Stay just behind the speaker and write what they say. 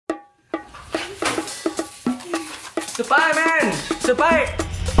Spiderman! Spiderman!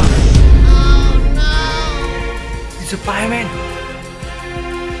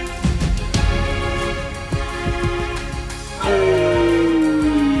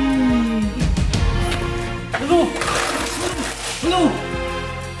 Hello!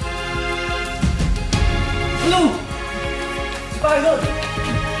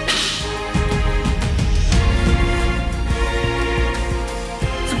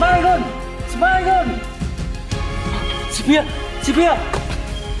 Spiderman!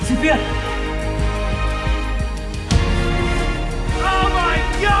 Sipia! Oh my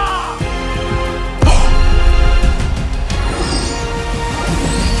God!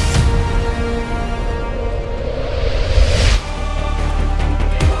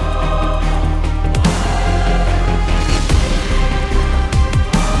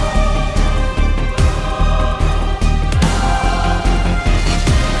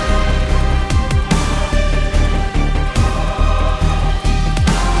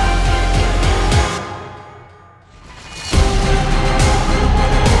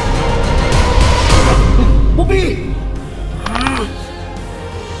 Bobby!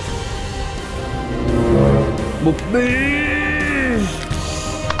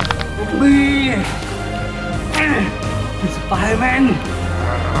 Spiderman!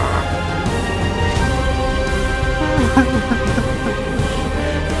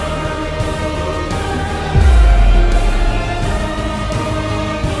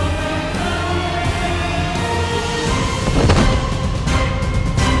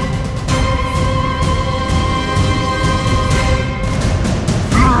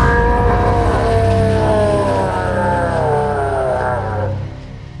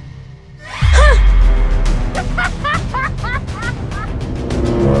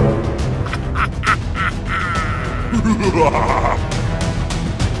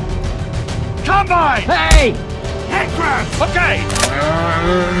 Combine! Hey! Head grabs! Okay!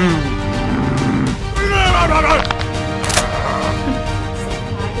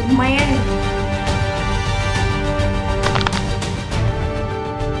 Man.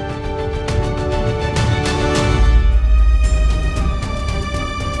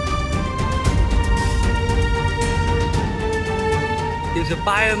 Tìm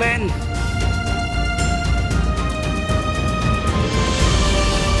Spiderman!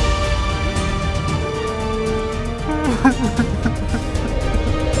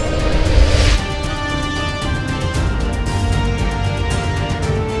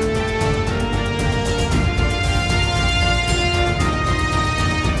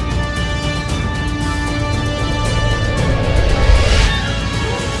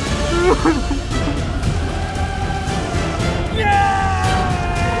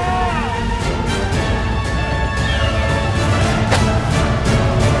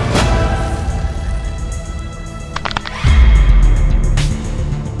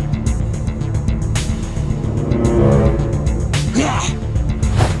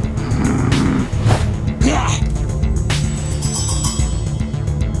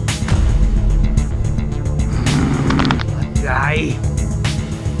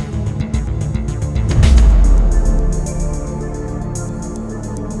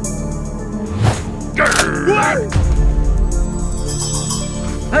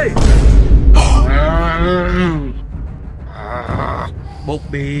 Hey!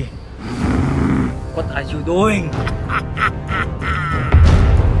 Bobby, what are you doing?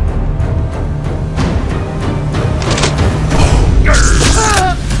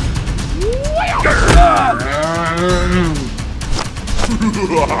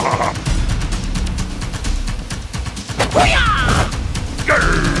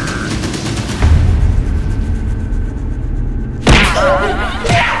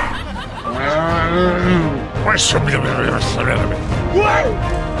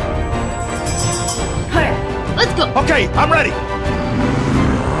 Hey, let's go. Okay, I'm ready.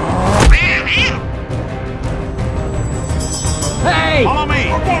 Hey! Follow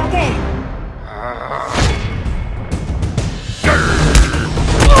me. Okay.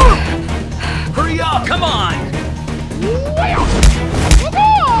 Hurry up! Come on!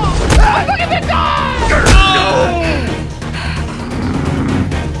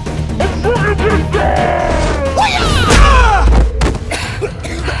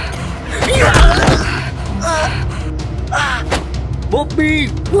 Bobby,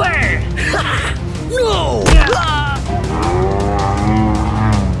 where? No!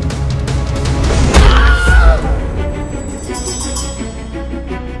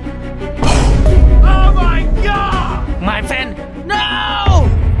 Oh my God! My friend, no!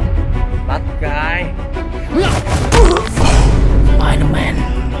 That guy. Spiderman.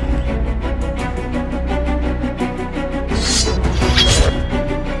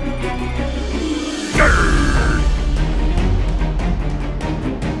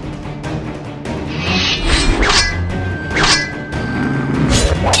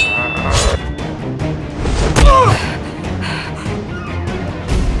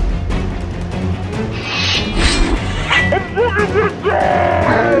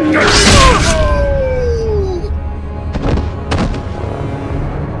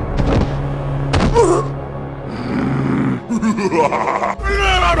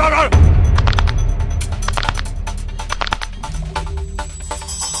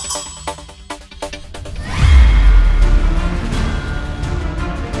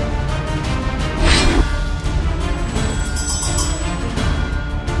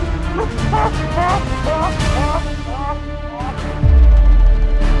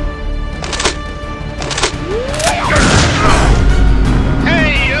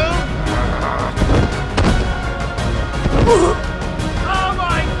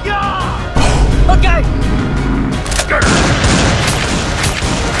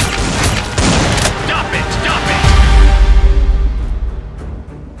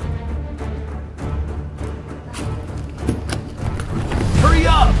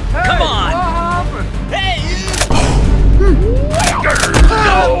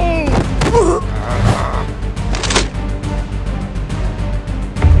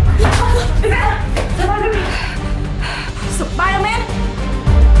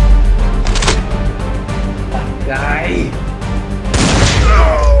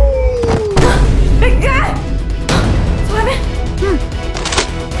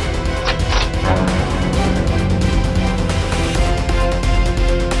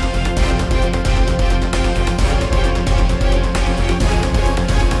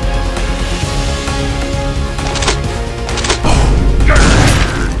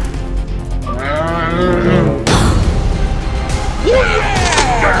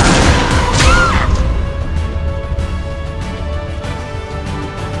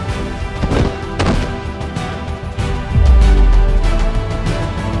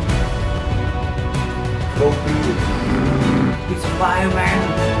 Spiderman.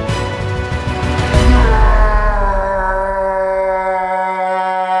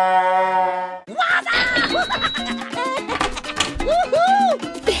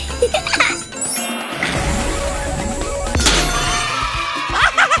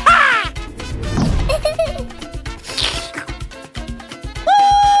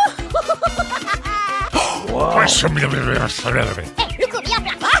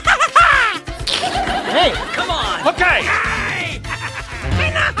 Hey, come on. Okay.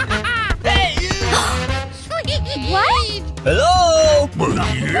 What? Hello.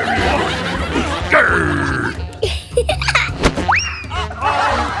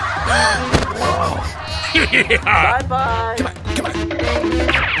 Bye bye. Come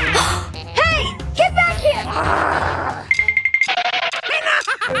on. Hey, get back here!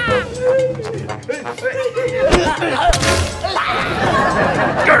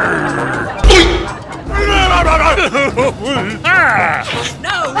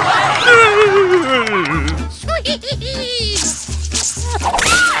 No way.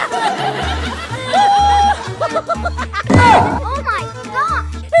 Oh my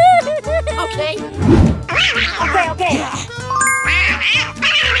gosh! Okay. Okay.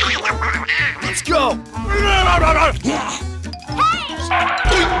 Let's go.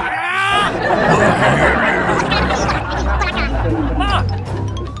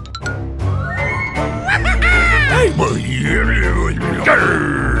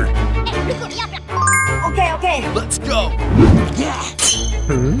 Okay. Let's go.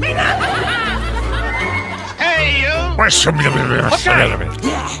 Hey, you.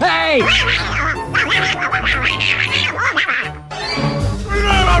 Hey.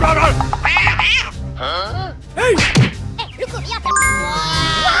 Huh? Hey.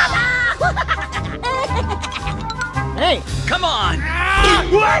 Hey, come on.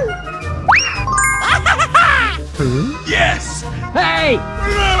 Yes. Hey.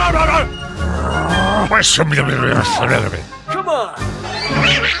 Come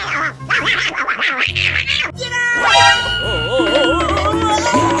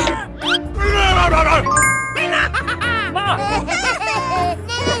on.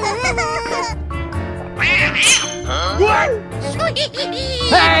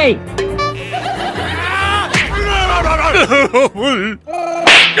 Hey.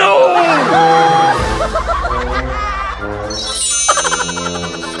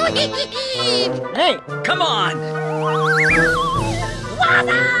 Hey, come on.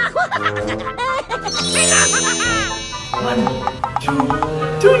 One,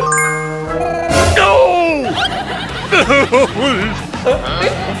 two.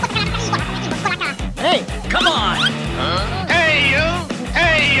 Hey, come on. Hey, you.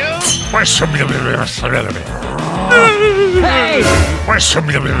 Hey, you. Hey.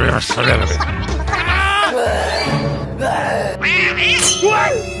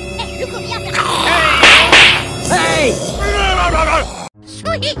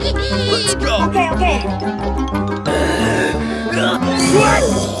 Let's go. Okay.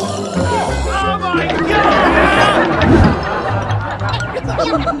 Oh my God!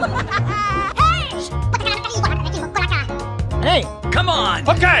 Hey, come on.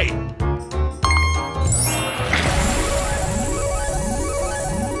 Okay.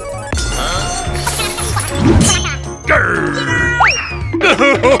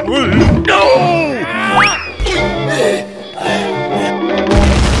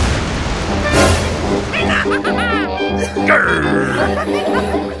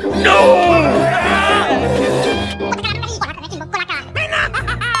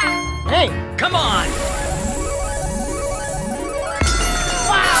 Hey, come on.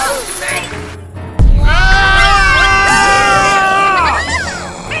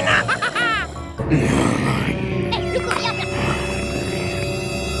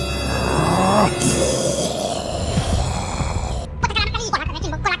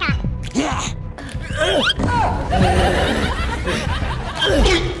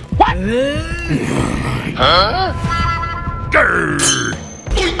 Huh?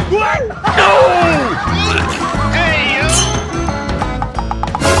 What? No! Hey, you!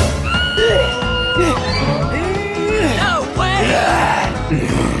 No way!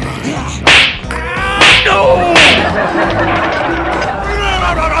 No!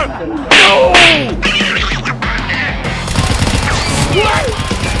 No! What?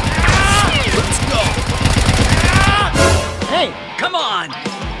 Let's go. Hey, come on!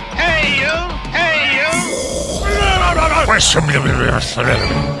 Hey, you! Hey, you!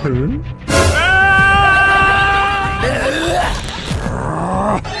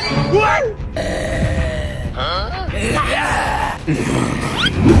 What? Huh?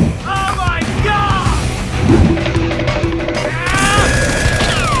 Oh my God!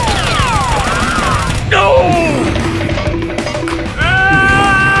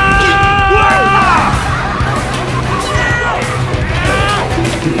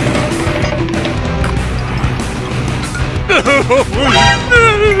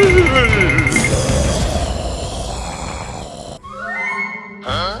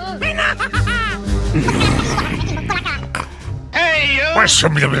 Hey, you!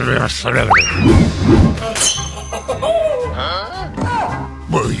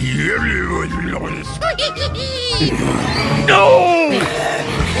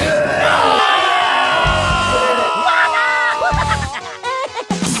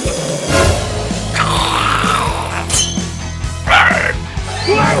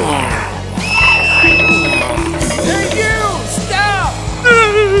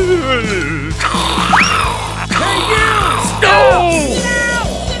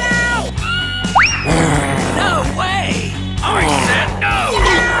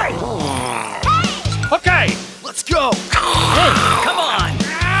 Okay, let's go. Hey, come on!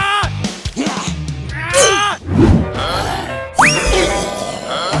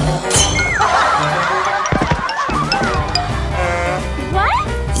 What?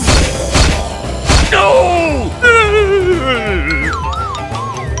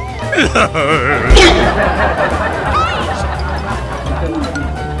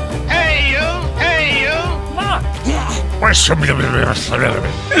 Hey, you! Hey, you!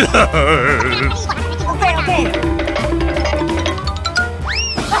 Okay, okay.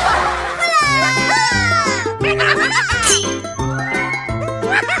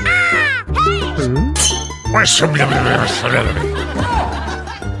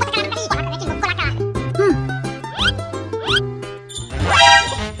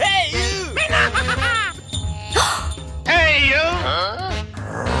 Hey, you!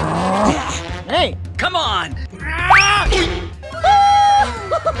 Hey! Come on!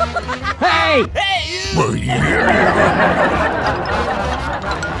 Hey!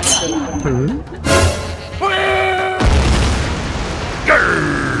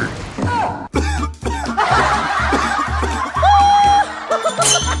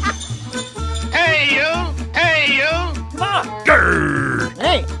 Hey, you! Hey, you!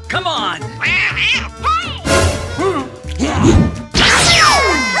 Hey! Come on!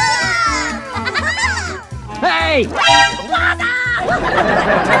 Hey!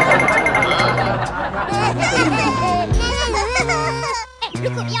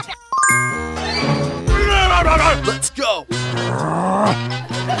 Let's go.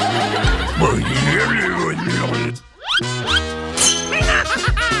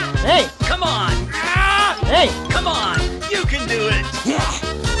 Hey! Come on! Hey! Come on! You can do it!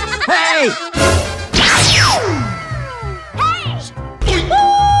 Hey! Hey, you!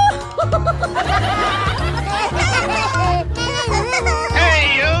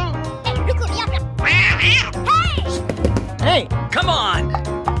 Hey! Come on!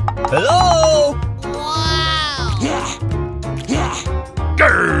 Hello.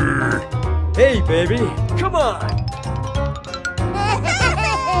 Hey, baby. Come on.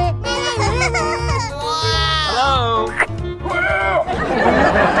 Hello.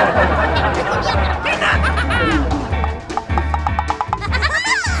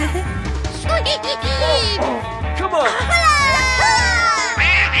 Come on.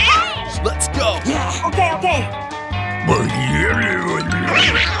 Let's go. Okay, okay.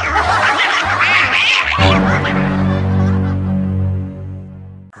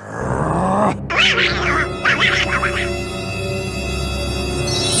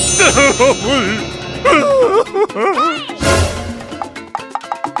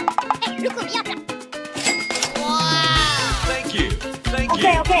 Thank you. Thank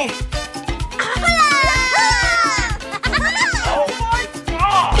Okay, you. okay.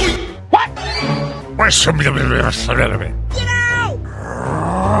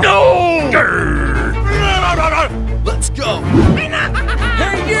 Let's go.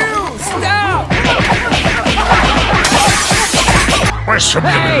 Hey, you! Stop!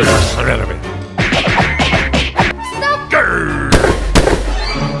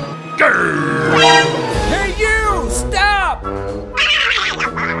 Hey, you! Stop!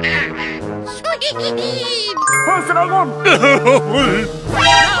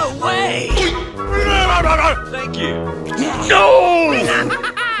 No way! Thank you.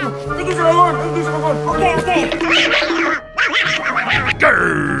 Okay, okay.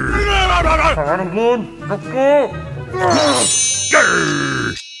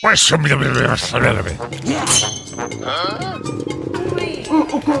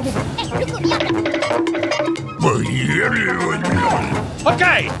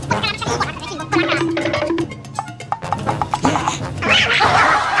 Okay!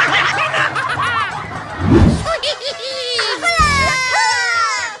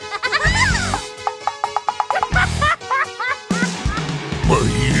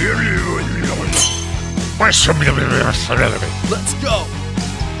 Let's go.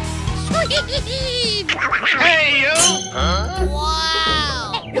 Hey, you!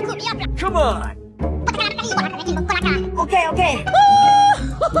 Come on. Okay, okay.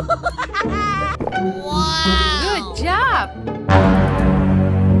 Good job.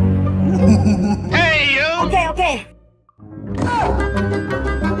 Hey, you! Okay, okay.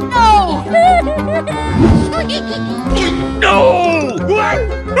 No!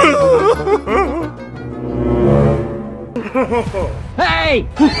 Hey!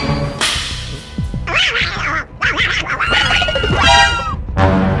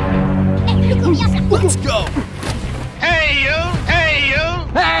 Let's go. Hey, you! Hey, you!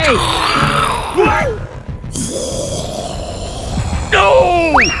 Hey! No!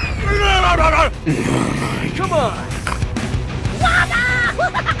 Come on.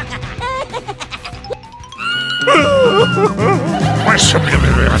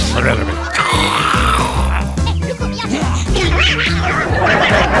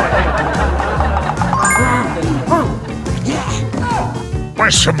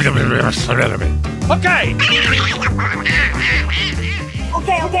 Okay!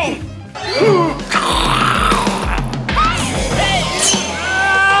 Okay, okay.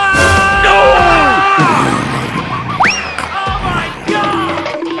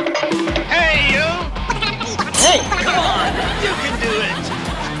 Hey, you! Hey! Come on! You can do it!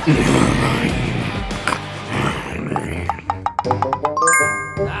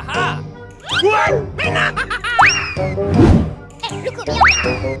 Aha!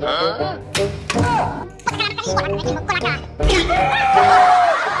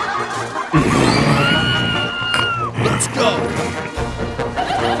 Let's go.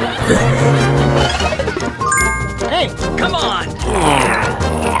 Hey! Come on!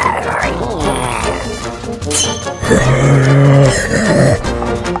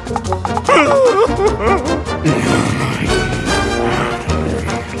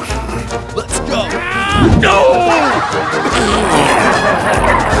 Let's go. No!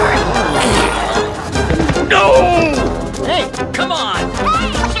 Hey! Come on!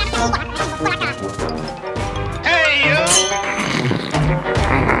 Hey, you!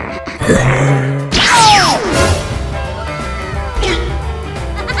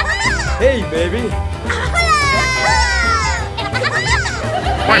 Hey, baby!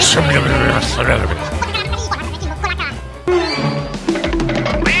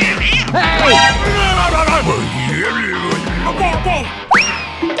 Hey! Okay, okay.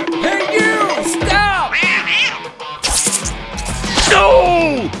 Hey, you! Stop! No!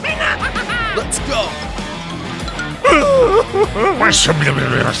 Let's go.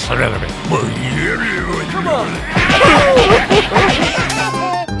 Come on!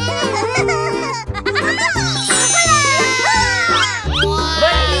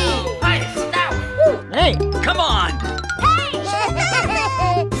 Hey! Come on!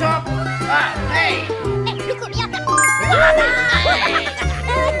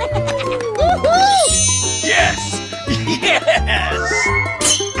 Yes! Yes!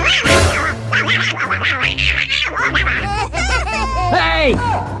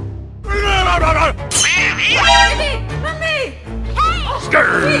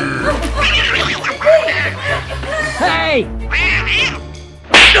 Hey! Hey!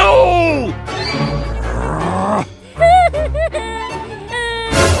 No!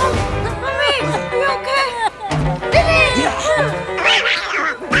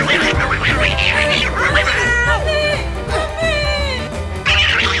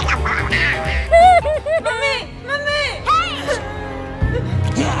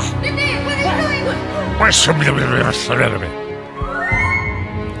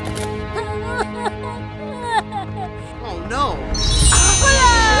 Oh, no!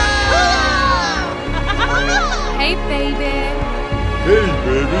 Hey, baby. Hey,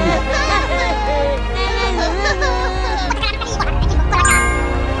 baby.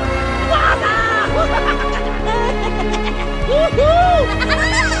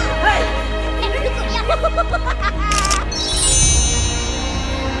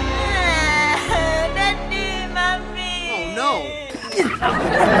 Daddy, mommy. Oh, no!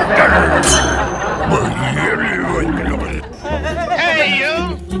 Hey, you!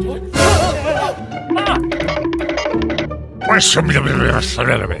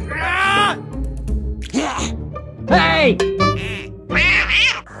 Hey!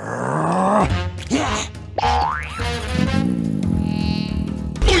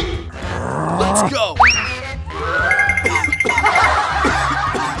 Let's go.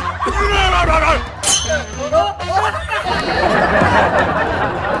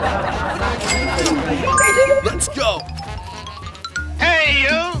 Let's go. Hey,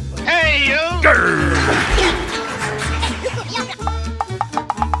 you! Hey, you!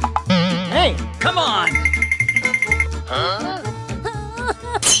 Hey! Come on!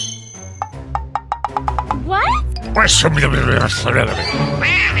 What?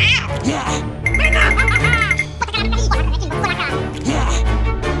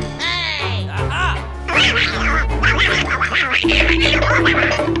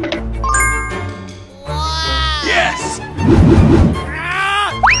 Yes!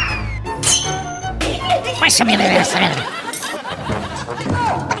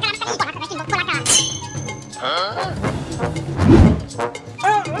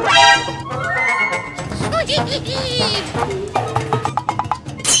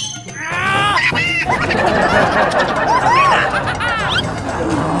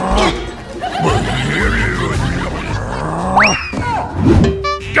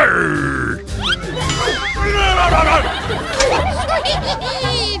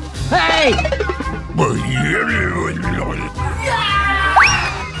 Hey!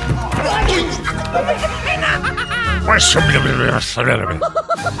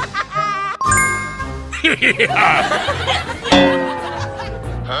 Okay.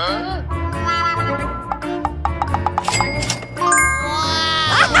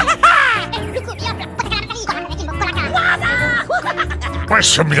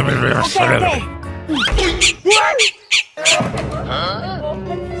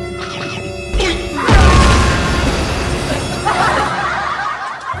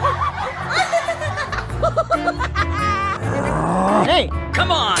 Hey!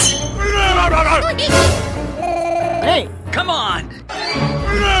 Come on! Hey! Come on!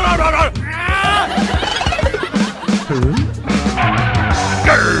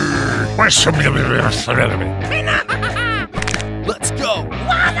 Let's go!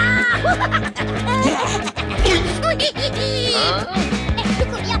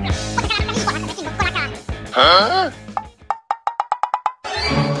 Huh?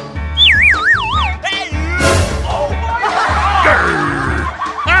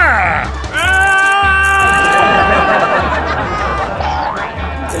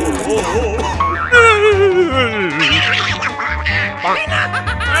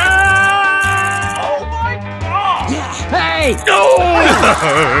 Hey!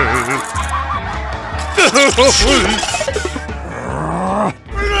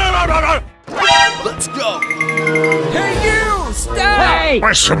 Let's go! Hey, you! Stop! Hey!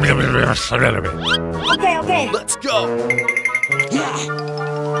 Okay. Let's go!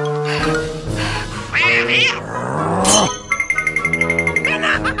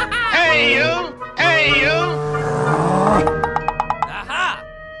 Hey, you! Hey, you! Aha!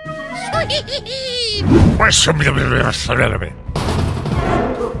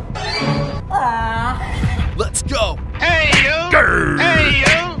 Let's go! Hey, you! Hey,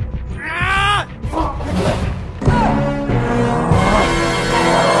 you!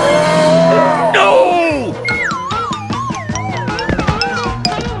 No!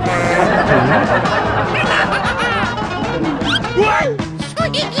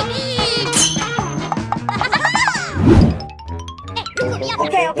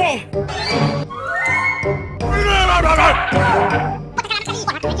 Okay.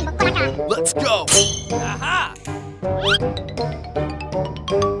 Let's go! Aha!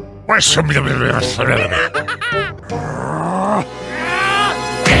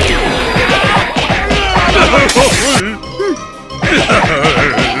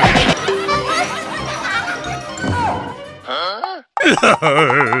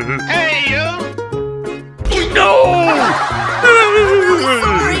 Hey, you!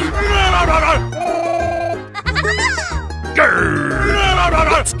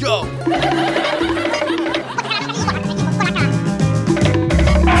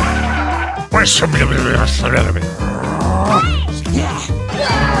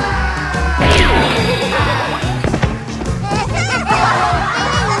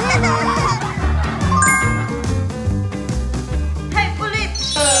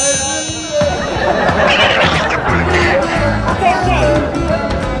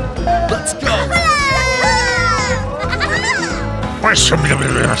 Let's go! Let's go!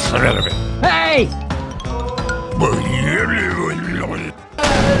 Hey!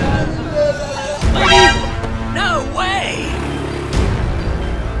 No way!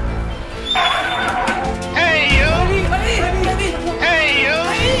 Hey, you! Hey, you!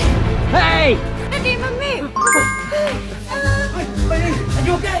 Hey! Hindi, mami! Are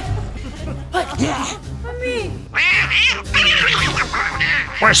you okay? Mami!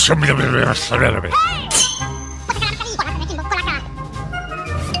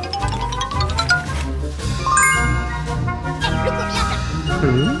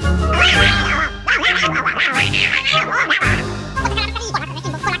 Okay.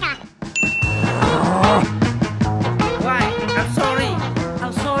 Why? I'm sorry.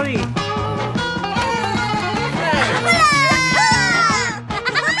 I'm sorry.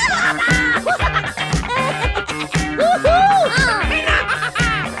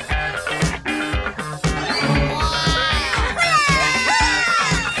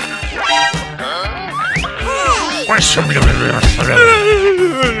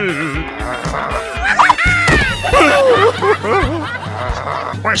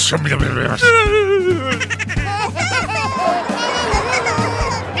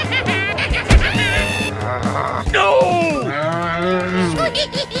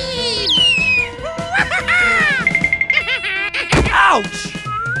 Ouch!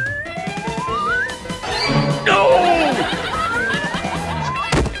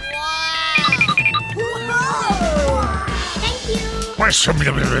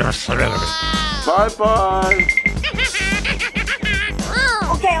 Bye-bye.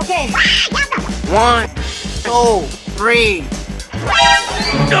 Okay, okay. 1, 2, 3.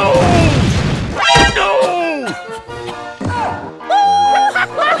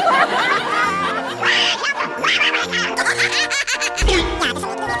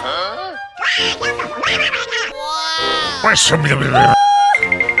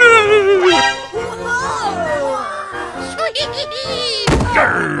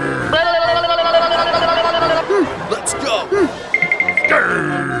 Let's go.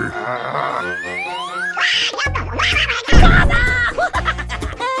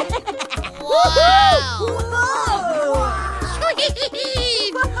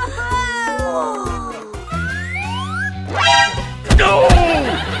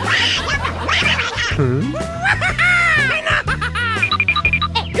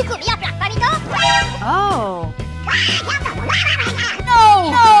 Oh.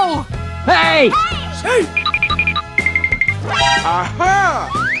 No! Hey! Aha!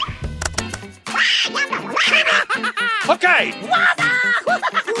 Okay. Aha!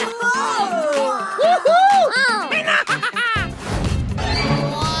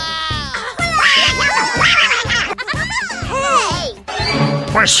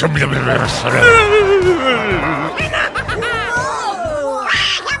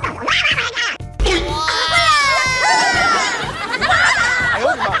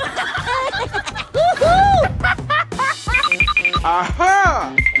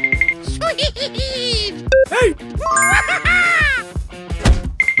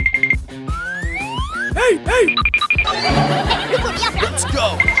 Let's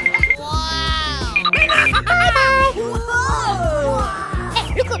go.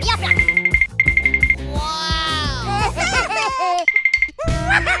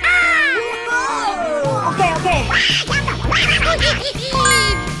 Okay, okay.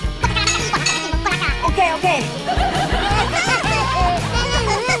 Okay, okay.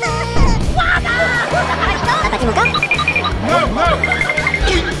 No, no!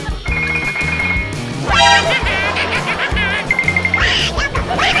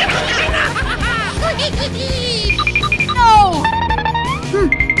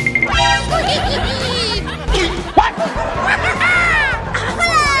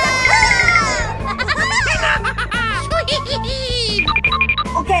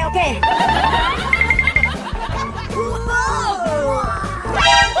 Okay, okay.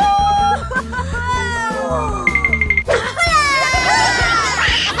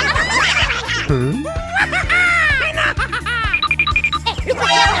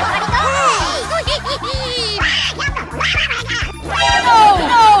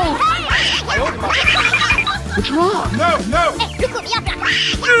 What's wrong? No, no!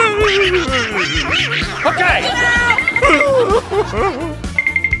 Okay.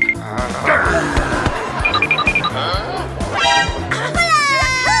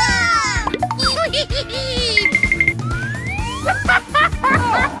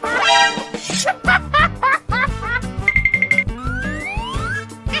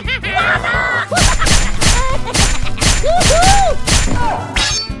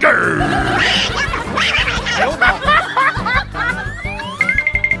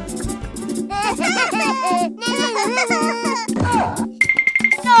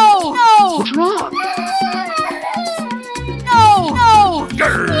 What's wrong?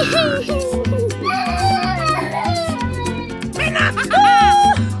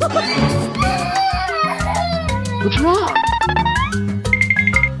 What's wrong?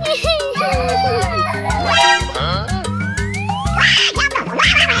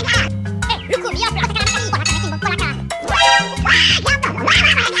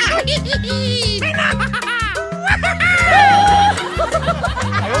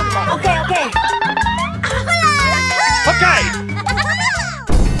 Okay, okay.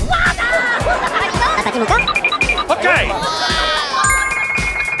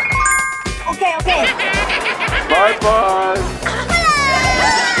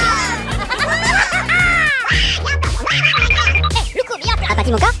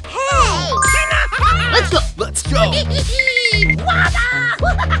 Let's go. Let's go. Okay,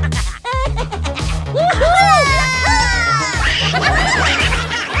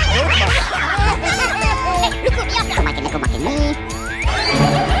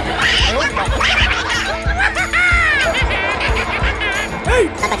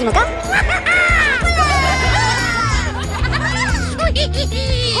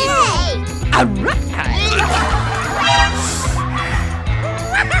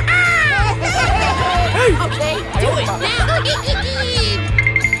 do it now.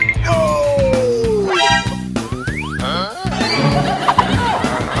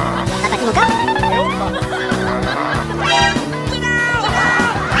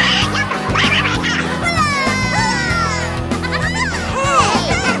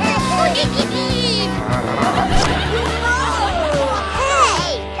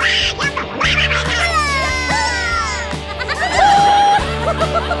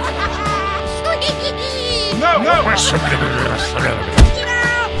 No, no.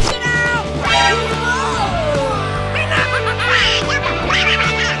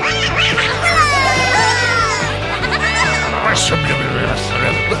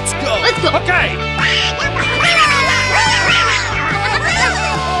 Let's go. Let's go. Okay.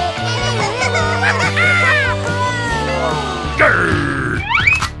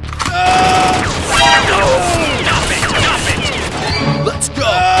 Let's go.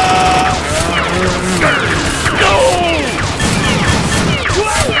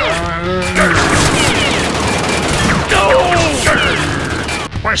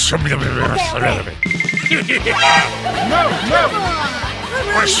 No, no.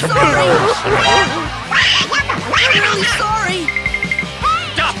 I'm really sorry.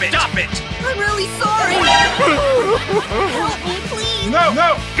 Stop it! Stop it! I'm really sorry. Help me, please. No,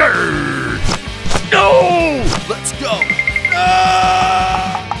 no. No! Let's go.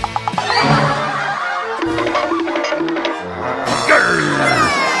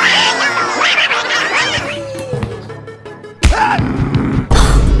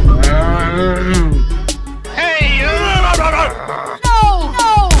 Hey you! No, no.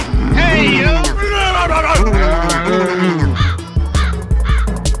 Hey you!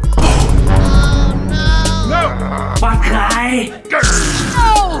 No. Bad guy. No,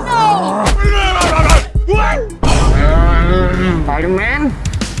 no. Spider-Man.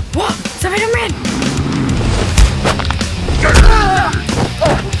 What? Spider-Man.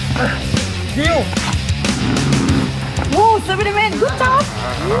 Deal. Whoa, Spider-Man, good job.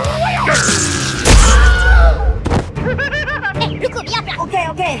 Okay,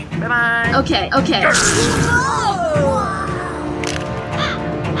 okay. Bye-bye. Okay, okay.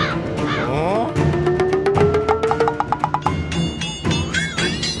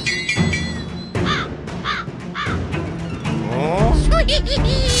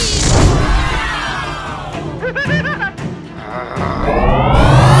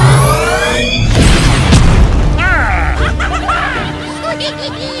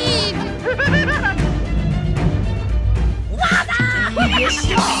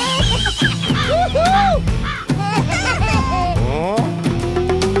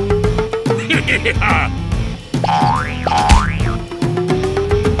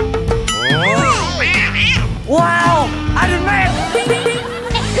 Wow, Iron Man.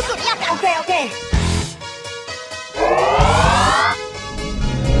 Okay, okay.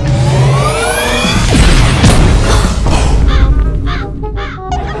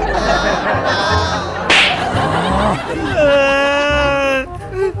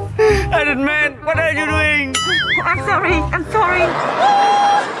 Iron Man, what are you doing? I'm sorry, I'm sorry.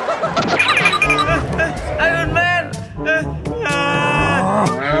 Iron Man.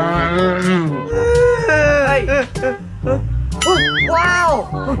 Wow!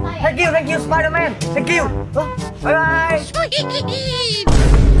 Thank you, Spider-Man. Thank you. Bye-bye.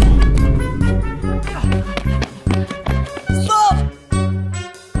 Stop!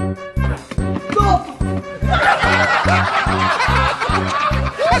 Stop!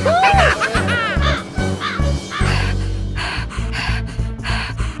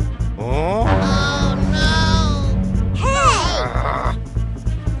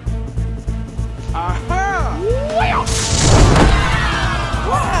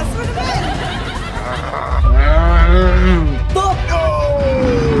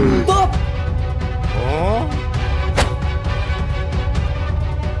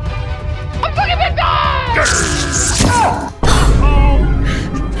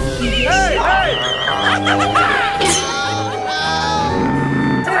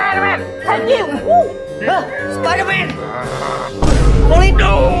 Spider-Man! Holy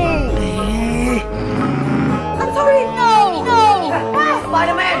no! I'm sorry! No! No! Spider-Man!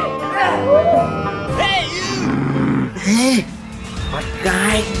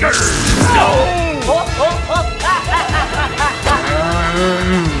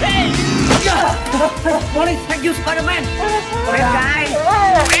 Sorry, thank you, Spiderman. Bad guy.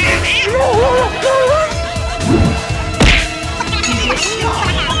 Okay.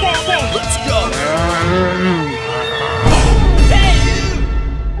 Let's go.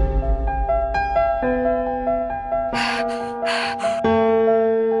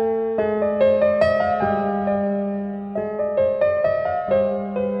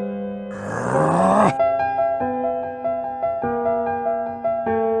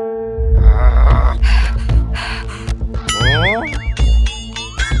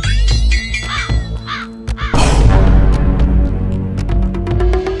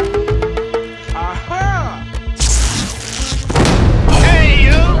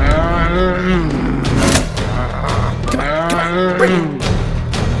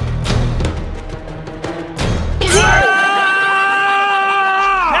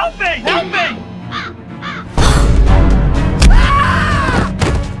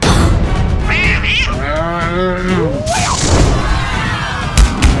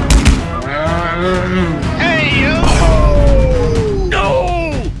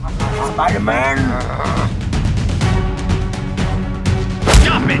 Spiderman.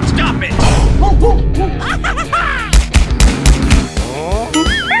 Stop it!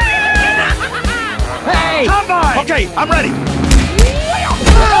 Hey! Come on! Okay, I'm ready.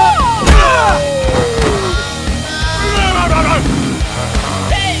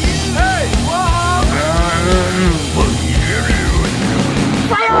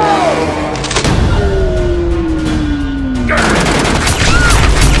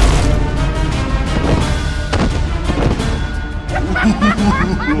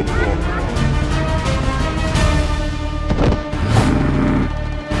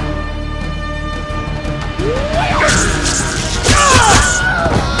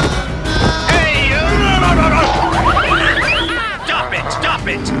 Stop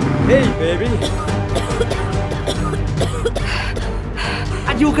it! Hey, baby.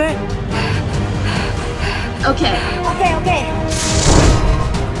 Are you okay? Okay. Okay.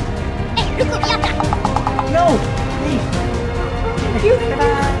 No. Please. Thank you.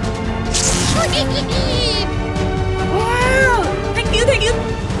 Bye-bye.